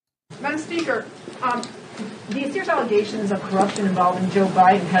Madam Speaker, these serious allegations of corruption involving Joe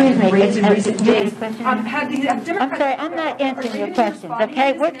Biden have been raised in recent days. I'm sorry, I'm not answering your questions,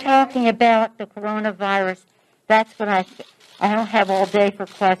 okay? We're talking about the coronavirus. That's what I don't have all day for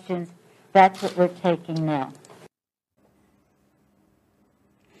questions. That's what we're taking now.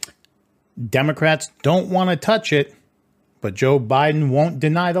 Democrats don't want to touch it, but Joe Biden won't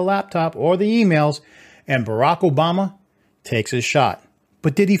deny the laptop or the emails, and Barack Obama takes his shot.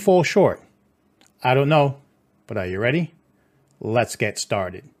 But did he fall short? I don't know, but are you ready? Let's get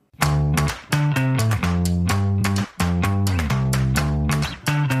started.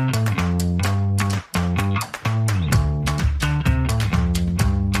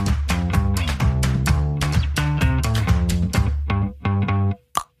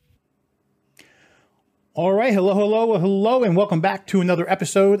 All right. Hello, and welcome back to another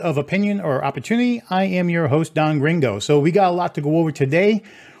episode of Opinion or Opportunity. I am your host, Don Gringo. So we got a lot to go over today.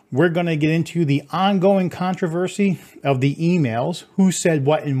 We're going to get into the ongoing controversy of the emails, who said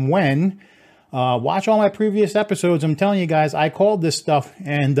what and when. Watch all my previous episodes. I'm telling you guys, I called this stuff,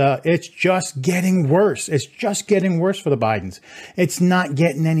 and it's just getting worse. It's just getting worse for the Bidens. It's not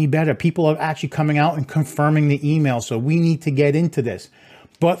getting any better. People are actually coming out and confirming the email. So we need to get into this.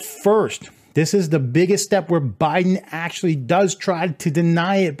 But first, this is the biggest step where Biden actually does try to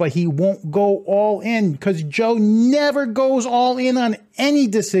deny it, but he won't go all in because Joe never goes all in on any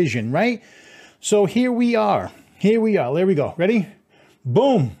decision, right? So here we are. There we go. Ready?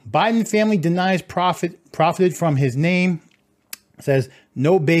 Boom. Biden family denies profited from his name. Says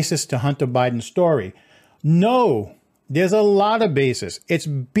no basis to Hunter Biden's story. No, there's a lot of basis. It's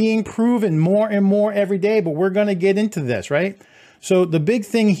being proven more and more every day, but we're going to get into this, right? So the big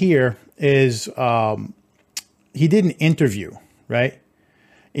thing here is he did an interview, right?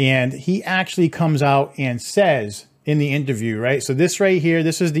 And he actually comes out and says in the interview, right? So this right here,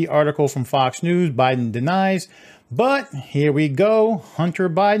 this is the article from Fox News, Biden denies. But here we go, Hunter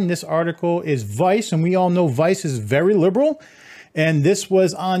Biden. This article is Vice, and we all know Vice is very liberal. And this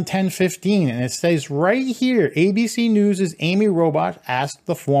was on 10/15, and it says right here, ABC News' Amy Robach asked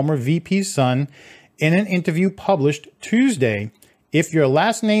the former VP's son in an interview published Tuesday, if your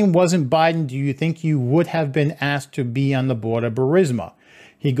last name wasn't Biden, do you think you would have been asked to be on the board of Burisma?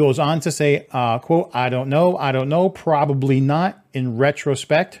 He goes on to say, quote, I don't know, probably not in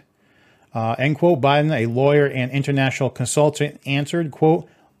retrospect, end quote. Biden, a lawyer and international consultant, answered, quote,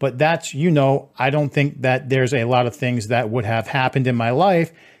 but that's, I don't think that there's a lot of things that would have happened in my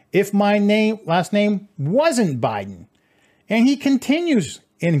life if my last name wasn't Biden. And he continues,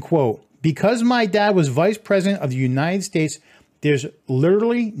 end quote, because my dad was vice president of the United States, there's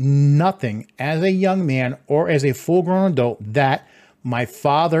literally nothing as a young man or as a full-grown adult that my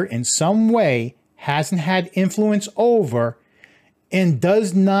father in some way hasn't had influence over and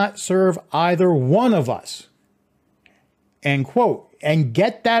does not serve either one of us. End quote. And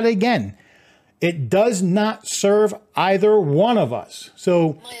get that again. It does not serve either one of us.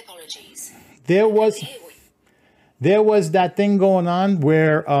 So my apologies. There was that thing going on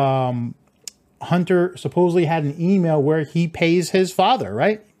where Hunter supposedly had an email where he pays his father,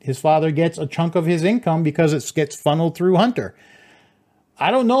 right? His father gets a chunk of his income because it gets funneled through Hunter. I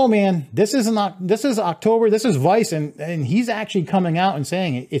don't know, man. This is October. This is Vice, and he's actually coming out and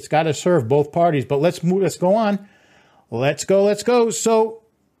saying it's got to serve both parties. But let's go on. Let's go. So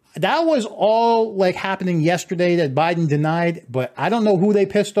that was all like happening yesterday that Biden denied, but I don't know who they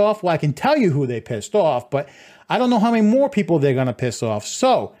pissed off. Well, I can tell you who they pissed off, but I don't know how many more people they're going to piss off.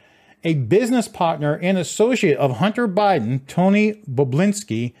 So a business partner and associate of Hunter Biden, Tony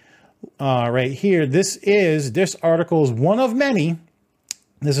Bobulinski, right here. This article is one of many.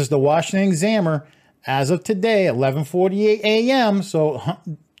 This is the Washington Examiner as of today, 11:48 a.m. So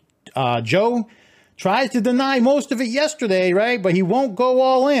Joe tries to deny most of it yesterday, right? But he won't go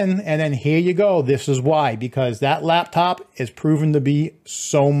all in. And then here you go. This is why, because that laptop is proven to be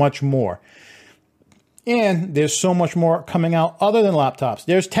so much more. And there's so much more coming out other than laptops.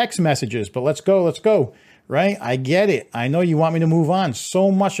 There's text messages, but let's go, right? I get it. I know you want me to move on.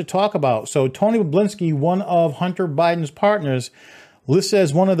 So much to talk about. So Tony Bobulinski, one of Hunter Biden's partners, listed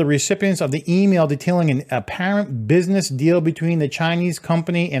as one of the recipients of the email detailing an apparent business deal between the Chinese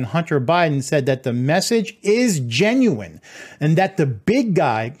company and Hunter Biden, said that the message is genuine and that the big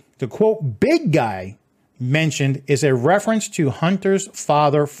guy, the quote, big guy mentioned is a reference to Hunter's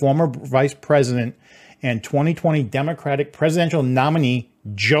father, former vice president and 2020 Democratic presidential nominee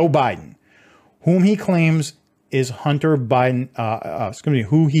Joe Biden, whom he claims Hunter Biden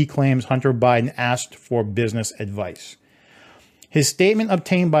asked for business advice. His statement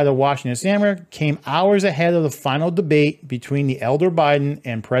obtained by the Washington Examiner came hours ahead of the final debate between the elder Biden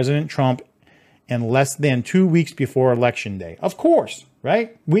and President Trump and less than 2 weeks before Election Day. Of course,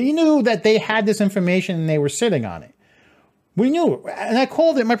 right? We knew that they had this information and they were sitting on it. We knew, and I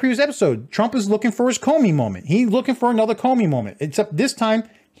called it in my previous episode, Trump is looking for his Comey moment. He's looking for another Comey moment, except this time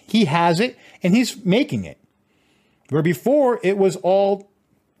he has it and he's making it. Where before it was all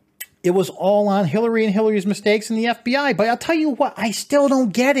on Hillary and Hillary's mistakes in the FBI. But I'll tell you what, I still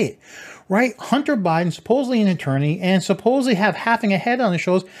don't get it, right? Hunter Biden, supposedly an attorney and supposedly having a head on his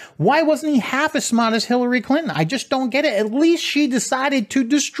shoulders. Why wasn't he half as smart as Hillary Clinton? I just don't get it. At least she decided to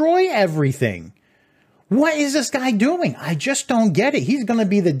destroy everything. What is this guy doing? I just don't get it. He's going to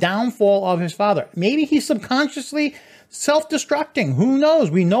be the downfall of his father. Maybe he's subconsciously self-destructing. Who knows?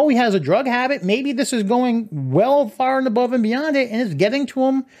 We know he has a drug habit. Maybe this is going well far and above and beyond it, and it's getting to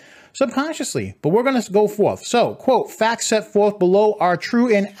him subconsciously. But we're going to go forth. So, quote, facts set forth below are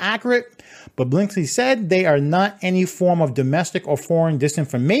true and accurate, but Blinkley said they are not any form of domestic or foreign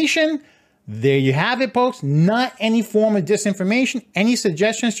disinformation. There you have it, folks. Not any form of disinformation. Any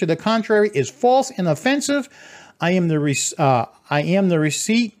suggestions to the contrary is false and offensive. I am the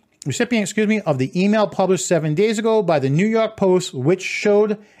recipient, of the email published 7 days ago by the New York Post, which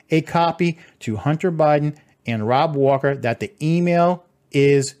showed a copy to Hunter Biden and Rob Walker that the email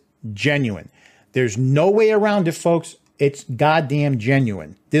is genuine. There's no way around it, folks. It's goddamn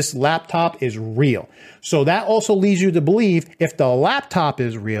genuine. This laptop is real. So that also leads you to believe if the laptop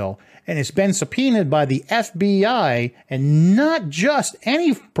is real and it's been subpoenaed by the FBI, and not just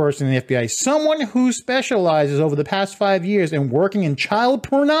any person in the FBI, someone who specializes over the past 5 years in working in child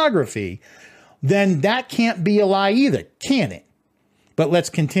pornography, then that can't be a lie either, can it? But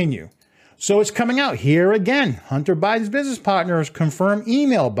let's continue. So it's coming out here again. Hunter Biden's business partners confirm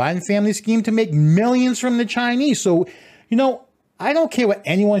email. Biden family scheme to make millions from the Chinese. So, you know, I don't care what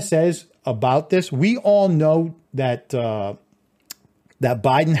anyone says about this. We all know that that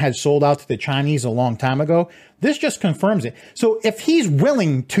Biden had sold out to the Chinese a long time ago. This just confirms it. So if he's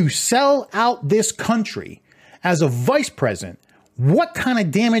willing to sell out this country as a vice president, what kind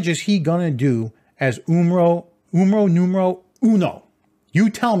of damage is he going to do as numero uno? You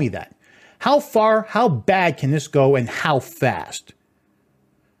tell me that. How far, how bad can this go, and how fast?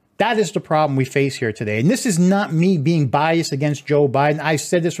 That is the problem we face here today. And this is not me being biased against Joe Biden. I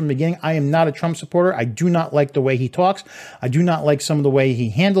said this from the beginning. I am not a Trump supporter. I do not like the way he talks. I do not like some of the way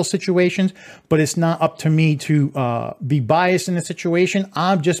he handles situations. But it's not up to me to be biased in the situation.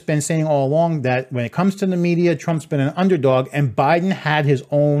 I've just been saying all along that when it comes to the media, Trump's been an underdog. And Biden had his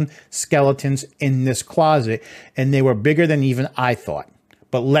own skeletons in this closet. And they were bigger than even I thought.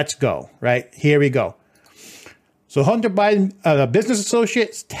 But let's go, right? Here we go. So Hunter Biden, business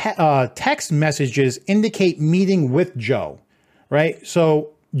associates, text messages indicate meeting with Joe, right?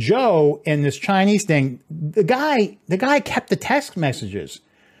 So Joe and this Chinese thing, the guy kept the text messages.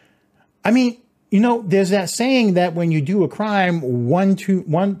 I mean, you know, there's that saying that when you do a crime, two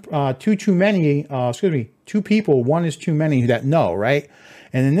people, one is too many that know, right?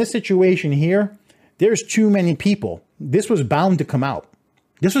 And in this situation here, there's too many people. This was bound to come out.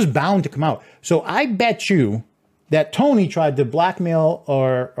 So I bet you that Tony tried to blackmail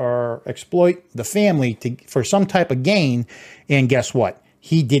or exploit the family for some type of gain. And guess what?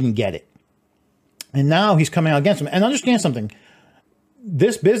 He didn't get it. And now he's coming out against him. And understand something.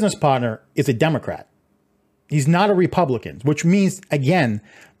 This business partner is a Democrat. He's not a Republican, which means, again,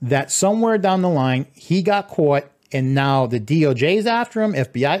 that somewhere down the line, he got caught and now the DOJ is after him,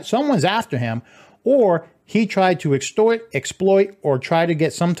 FBI, someone's after him, or he tried to extort, exploit, or try to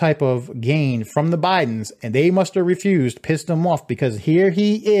get some type of gain from the Bidens, and they must have refused, pissed them off, because here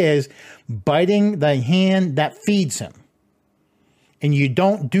he is biting the hand that feeds him. And you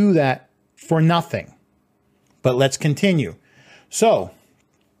don't do that for nothing. But let's continue. So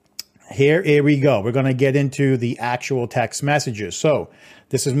here we go. We're going to get into the actual text messages. So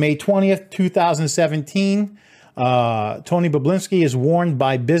this is May 20th, 2017. Tony Bobulinski is warned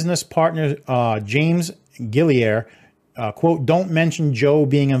by business partner James Gillier, quote, don't mention Joe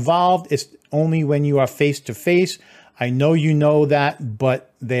being involved. It's only when you are face to face. I know you know that,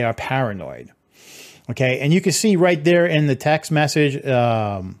 but they are paranoid. Okay, and you can see right there in the text message,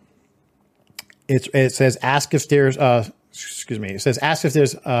 it says ask if there's it says ask if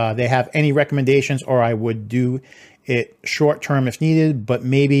there's they have any recommendations, or I would do it short term if needed, but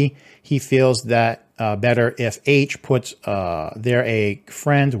maybe he feels that better if H puts there a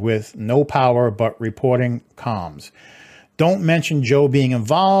friend with no power but reporting comms. Don't mention Joe being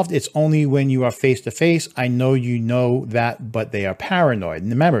involved. It's only when you are face to face. I know you know that, but they are paranoid.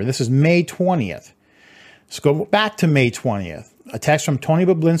 And remember, this is May 20th. Let's go back to May 20th. A text from Tony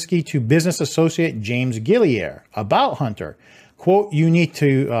Bobulinski to business associate James Gillier about Hunter. Quote, you need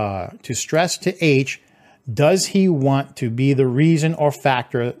to stress to H, does he want to be the reason or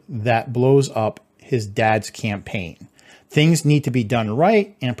factor that blows up his dad's campaign? Things need to be done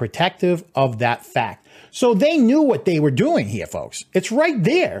right and protective of that fact. So they knew what they were doing here, folks. It's right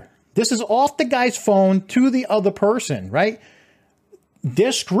there. This is off the guy's phone to the other person, right?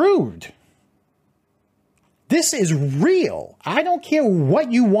 They're screwed. This is real. I don't care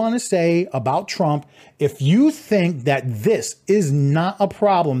what you want to say about Trump. If you think that this is not a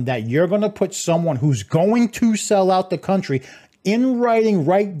problem, that you're going to put someone who's going to sell out the country in writing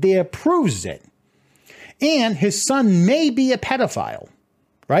right there proves it. And his son may be a pedophile,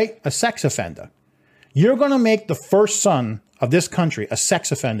 right? A sex offender. You're going to make the first son of this country a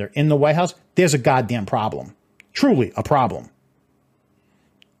sex offender in the White House. There's a goddamn problem. Truly a problem.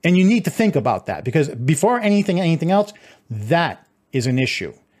 And you need to think about that, because before anything else, that is an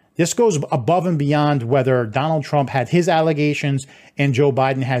issue. This goes above and beyond whether Donald Trump had his allegations and Joe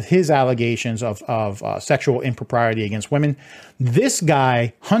Biden had his allegations of sexual impropriety against women. This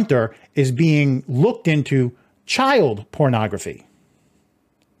guy, Hunter, is being looked into child pornography.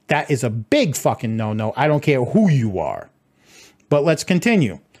 That is a big fucking no-no. I don't care who you are. But let's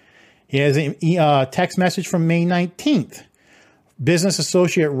continue. Here's a text message from May 19th. Business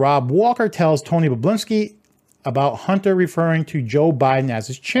associate Rob Walker tells Tony Bobulinski about Hunter referring to Joe Biden as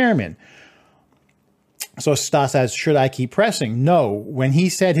his chairman. So Stas says, should I keep pressing? No. When he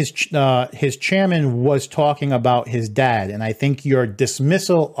said his chairman was talking about his dad, and I think your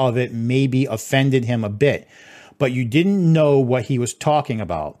dismissal of it maybe offended him a bit, but you didn't know what he was talking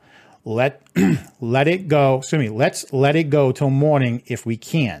about. Let it go. Excuse me. Let's let it go till morning if we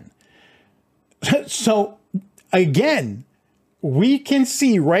can. So again, we can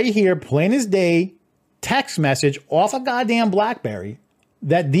see right here, plain as day, text message off a goddamn BlackBerry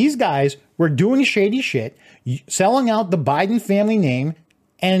that these guys were doing shady shit, selling out the Biden family name,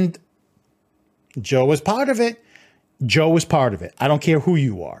 and Joe was part of it. Joe was part of it. I don't care who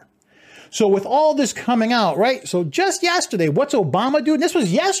you are. So with all this coming out, right? So just yesterday, what's Obama doing? This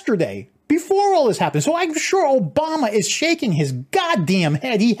was yesterday, before all this happened. So I'm sure Obama is shaking his goddamn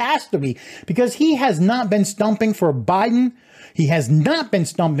head. He has to be, because he has not been stumping for Biden. He has not been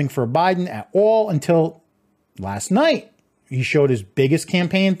stumping for Biden at all until last night. He showed his biggest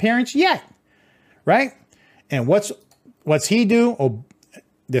campaign appearance yet, right? And what's he do? Oh,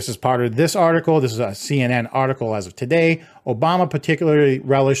 this is part of this article. This is a CNN article as of today. Obama particularly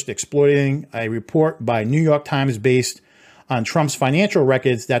relished exploiting a report by New York Times based on Trump's financial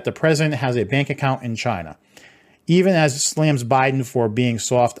records that the president has a bank account in China, even as it slams Biden for being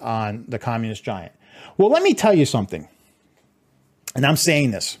soft on the communist giant. Well, let me tell you something. And I'm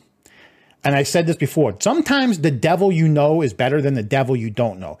saying this, and I said this before, sometimes the devil you know is better than the devil you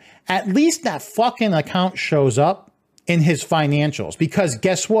don't know. At least that fucking account shows up in his financials, because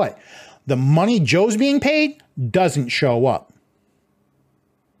guess what? The money Joe's being paid doesn't show up.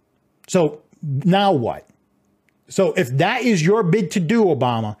 So now what? So if that is your bid to do,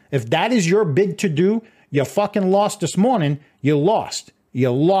 Obama, if that is your bid to do, you fucking lost this morning. You lost.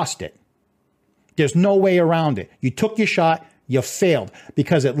 You lost it. There's no way around it. You took your shot. You failed,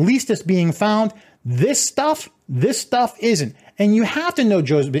 because at least it's being found. This stuff isn't. And you have to know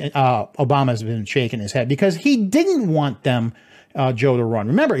Obama's been shaking his head, because he didn't want Joe to run.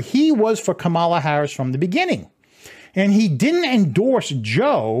 Remember, he was for Kamala Harris from the beginning, and he didn't endorse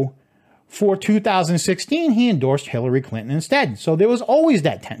Joe for 2016. He endorsed Hillary Clinton instead. So there was always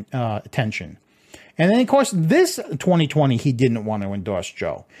that tension. And then, of course, this 2020, he didn't want to endorse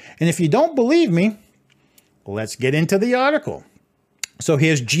Joe. And if you don't believe me, let's get into the article. So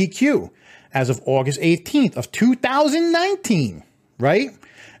here's GQ as of August 18th of 2019, right?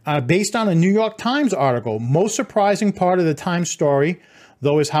 Based on a New York Times article. Most surprising part of the Times story,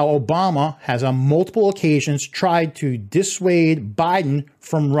 though, is how Obama has on multiple occasions tried to dissuade Biden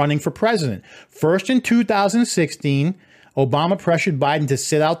from running for president. First in 2016, Obama pressured Biden to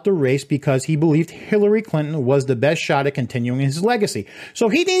sit out the race because he believed Hillary Clinton was the best shot at continuing his legacy. So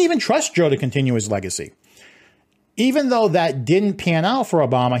he didn't even trust Joe to continue his legacy. Even though that didn't pan out for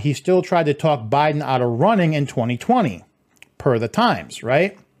Obama, he still tried to talk Biden out of running in 2020, per the Times,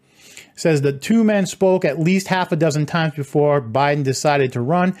 right? It says the two men spoke at least half a dozen times before Biden decided to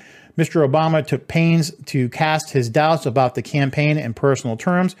run. Mr. Obama took pains to cast his doubts about the campaign in personal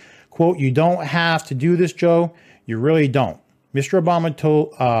terms. Quote, you don't have to do this, Joe. You really don't. Mr. Obama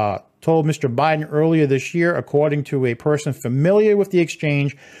told Mr. Biden earlier this year, according to a person familiar with the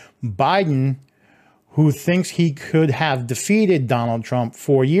exchange, Biden, who thinks he could have defeated Donald Trump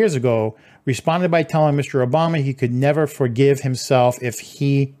 4 years ago, responded by telling Mr. Obama he could never forgive himself if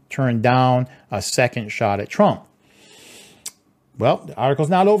he turned down a second shot at Trump. Well, the article's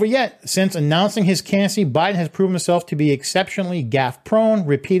not over yet. Since announcing his candidacy, Biden has proven himself to be exceptionally gaffe-prone,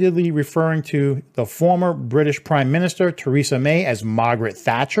 repeatedly referring to the former British Prime Minister, Theresa May, as Margaret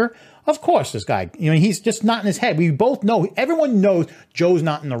Thatcher. Of course, this guy, he's just not in his head. We both know, everyone knows Joe's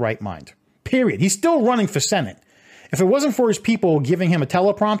not in the right mind. Period. He's still running for Senate. If it wasn't for his people giving him a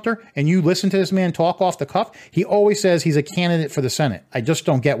teleprompter and you listen to this man talk off the cuff, he always says he's a candidate for the Senate. I just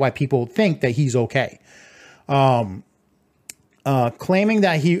don't get why people think that he's okay.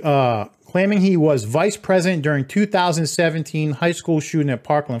 Claiming he was vice president during 2017 high school shooting at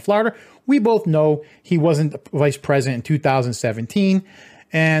Parkland, Florida. We both know he wasn't vice president in 2017,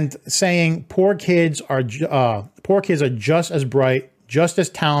 and saying poor kids are just as bright, just as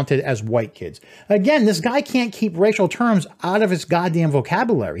talented as white kids. Again, this guy can't keep racial terms out of his goddamn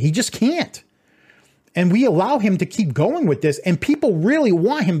vocabulary. He just can't. And we allow him to keep going with this, and people really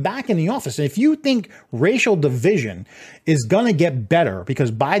want him back in the office. And if you think racial division is going to get better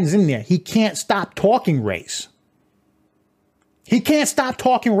because Biden's in there, he can't stop talking race. He can't stop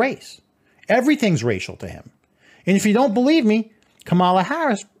talking race. Everything's racial to him. And if you don't believe me, Kamala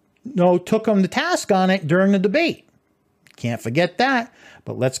Harris took him to task on it during the debate. Can't forget that,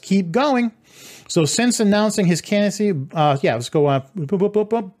 but let's keep going. So since announcing his candidacy, let's go on.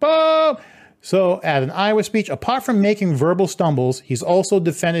 So at an Iowa speech, apart from making verbal stumbles, he's also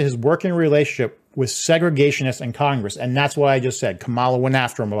defended his working relationship with segregationists in Congress. And that's what I just said. Kamala went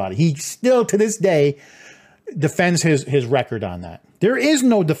after him about it. He still, to this day, defends his record on that. There is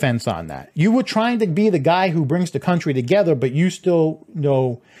no defense on that. You were trying to be the guy who brings the country together, but you still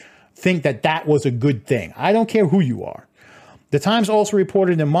think that was a good thing. I don't care who you are. The Times also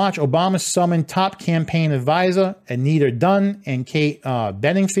reported in March, Obama summoned top campaign advisor Anita Dunn and Kate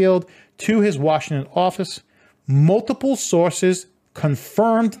Bedingfield to his Washington office. Multiple sources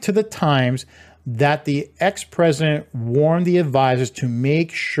confirmed to the Times that the ex-president warned the advisors to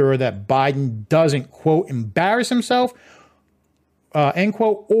make sure that Biden doesn't, quote, embarrass himself, end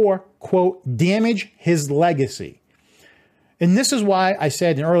quote, or, quote, damage his legacy. And this is why I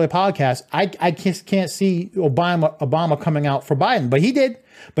said in earlier podcasts, I just can't see Obama coming out for Biden, but he did.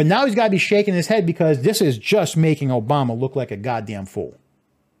 But now he's got to be shaking his head because this is just making Obama look like a goddamn fool.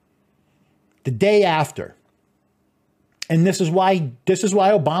 The day after. And this is why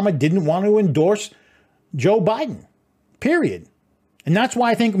Obama didn't want to endorse Joe Biden, period. And that's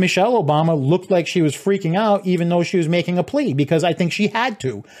why I think Michelle Obama looked like she was freaking out, even though she was making a plea, because I think she had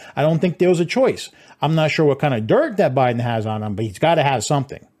to. I don't think there was a choice. I'm not sure what kind of dirt that Biden has on him, but he's got to have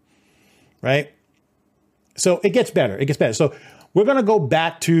something, right? So it gets better. It gets better. So we're going to go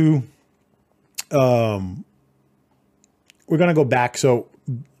back to, So we're going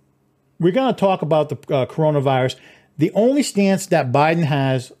to talk about the coronavirus. The only stance that Biden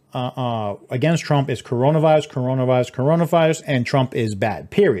has against Trump is coronavirus, and Trump is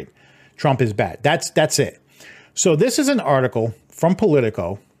bad, period. Trump is bad. That's it. So this is an article from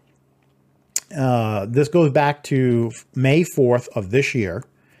Politico. This goes back to May 4th of this year.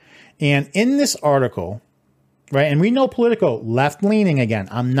 And in this article, right, and we know Politico, left-leaning again.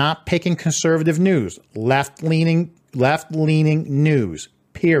 I'm not picking conservative news. Left-leaning news,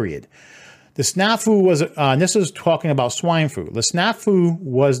 period. The snafu was, and this is talking about swine flu. The snafu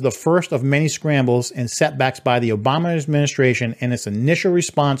was the first of many scrambles and setbacks by the Obama administration in its initial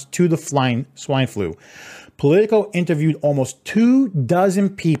response to the swine flu. Politico interviewed almost 24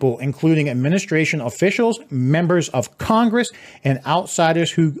 people, including administration officials, members of Congress, and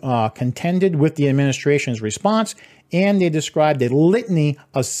outsiders who contended with the administration's response, and they described a litany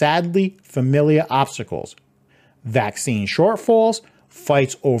of sadly familiar obstacles: vaccine shortfalls,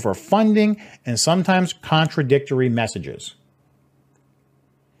 fights over funding, and sometimes contradictory messages.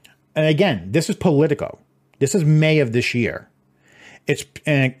 And again, this is Politico. This is May of this year.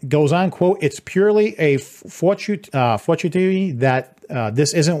 And it goes on, quote, "It's purely a fortuity that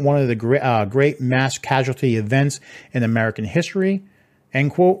this isn't one of the great mass casualty events in American history,"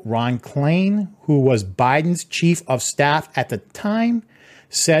 end quote. Ron Klain, who was Biden's chief of staff at the time,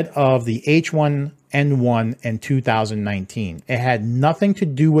 said of the H1N1 in 2019, "It had nothing to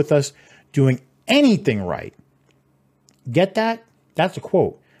do with us doing anything right." Get that? That's a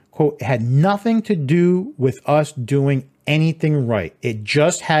quote. Quote, "It had nothing to do with us doing anything right. It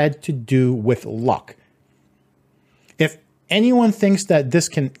just had to do with luck." If anyone thinks that this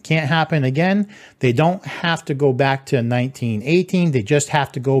can't happen again, they don't have to go back to 1918. They just have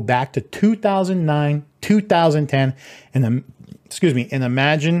to go back to 2009, 2010, and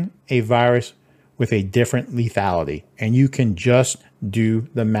imagine a virus with a different lethality. And you can just do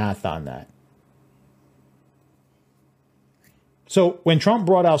the math on that. So when Trump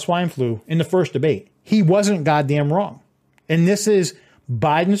brought out swine flu in the first debate, he wasn't goddamn wrong. And this is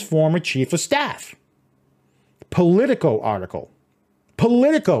Biden's former chief of staff. Politico article.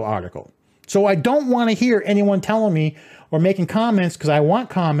 Politico article. So I don't want to hear anyone telling me or making comments, because I want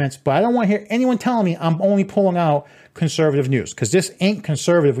comments, but I don't want to hear anyone telling me I'm only pulling out conservative news, because this ain't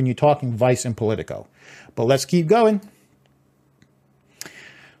conservative when you're talking Vice and Politico. But let's keep going.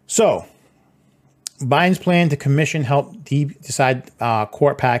 So Biden's plan to commission help decide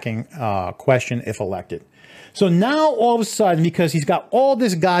court packing question if elected. So now all of a sudden, because he's got all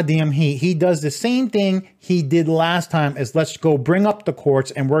this goddamn heat, he does the same thing he did last time, as let's go bring up the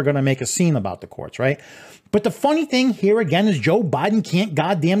courts and we're going to make a scene about the courts, right? But the funny thing here again is Joe Biden can't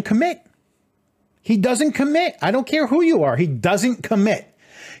goddamn commit. He doesn't commit. I don't care who you are. He doesn't commit.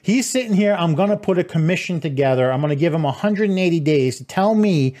 He's sitting here, I'm going to put a commission together. I'm going to give him 180 days to tell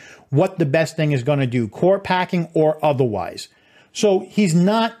me what the best thing is going to do, court packing or otherwise. So he's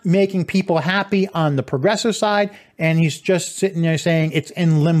not making people happy on the progressive side, and he's just sitting there saying it's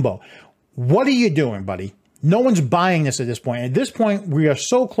in limbo. What are you doing, buddy? No one's buying this at this point. At this point, we are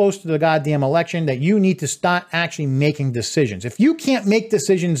so close to the goddamn election that you need to start actually making decisions. If you can't make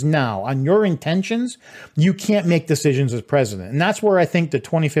decisions now on your intentions, you can't make decisions as president. And that's where I think the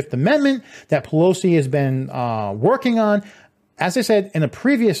 25th Amendment that Pelosi has been working on, as I said in a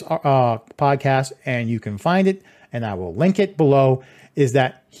previous podcast, and you can find it, and I will link it below, is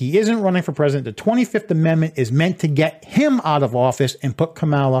that he isn't running for president. The 25th Amendment is meant to get him out of office and put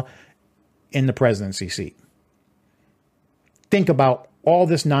Kamala in the presidency seat. Think about all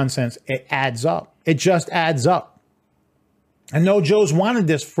this nonsense. It adds up. It just adds up. I know Joe's wanted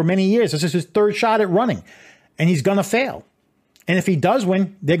this for many years. This is his third shot at running, and he's going to fail. And if he does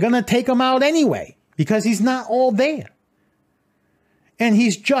win, they're going to take him out anyway, because he's not all there. And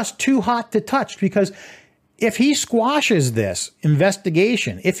he's just too hot to touch, because if he squashes this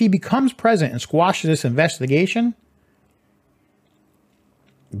investigation, if he becomes president and squashes this investigation,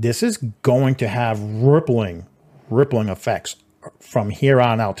 this is going to have rippling effects from here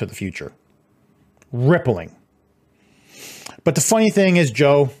on out to the future. Rippling. But the funny thing is,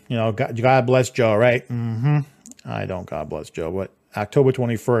 Joe, you know, God bless Joe, right? I don't God bless Joe, but October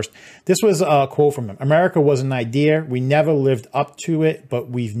 21st. This was a quote from him. America was an idea. We never lived up to it,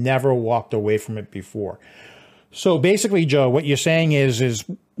 but we've never walked away from it before. So basically, Joe, what you're saying is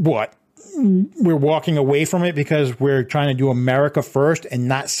what? We're walking away from it because we're trying to do America first and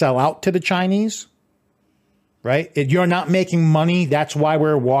not sell out to the Chinese, right? You're not making money. That's why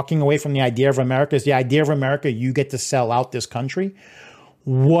we're walking away from the idea of America. Is the idea of America you get to sell out this country?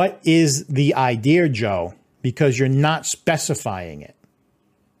 What is the idea, Joe? Because you're not specifying it.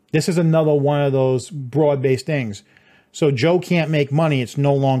 This is another one of those broad-based things. So Joe can't make money. It's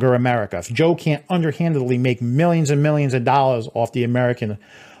no longer America. If Joe can't underhandedly make millions and millions of dollars off the American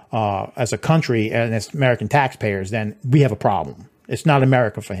as a country and as American taxpayers, then we have a problem. It's not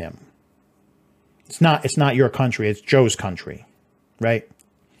America for him. It's not your country. It's Joe's country, right?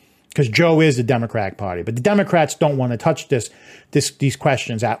 Because Joe is the Democratic Party, but the Democrats don't want to touch these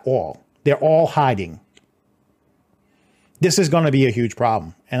questions at all. They're all hiding. This is going to be a huge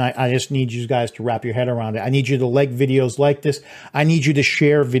problem. And I just need you guys to wrap your head around it. I need you to like videos like this. I need you to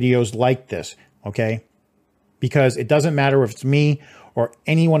share videos like this, okay? Because it doesn't matter if it's me or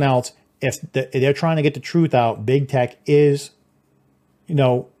anyone else. If they're trying to get the truth out, big tech is, you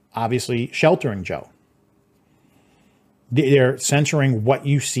know, obviously sheltering Joe. They're censoring what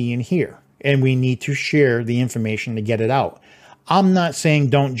you see and hear. And we need to share the information to get it out. I'm not saying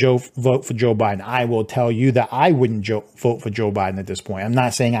don't vote for Joe Biden. I will tell you that I wouldn't vote for Joe Biden at this point. I'm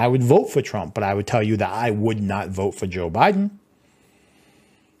not saying I would vote for Trump, but I would tell you that I would not vote for Joe Biden.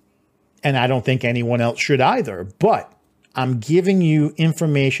 And I don't think anyone else should either. But I'm giving you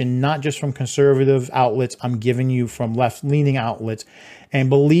information not just from conservative outlets. I'm giving you from left-leaning outlets. And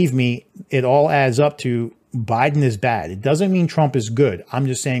believe me, it all adds up to Biden is bad. It doesn't mean Trump is good. I'm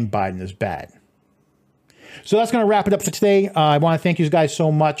just saying Biden is bad. So that's going to wrap it up for today. I want to thank you guys so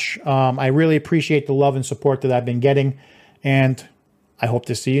much. I really appreciate the love and support that I've been getting. And I hope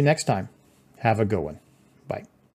to see you next time. Have a good one.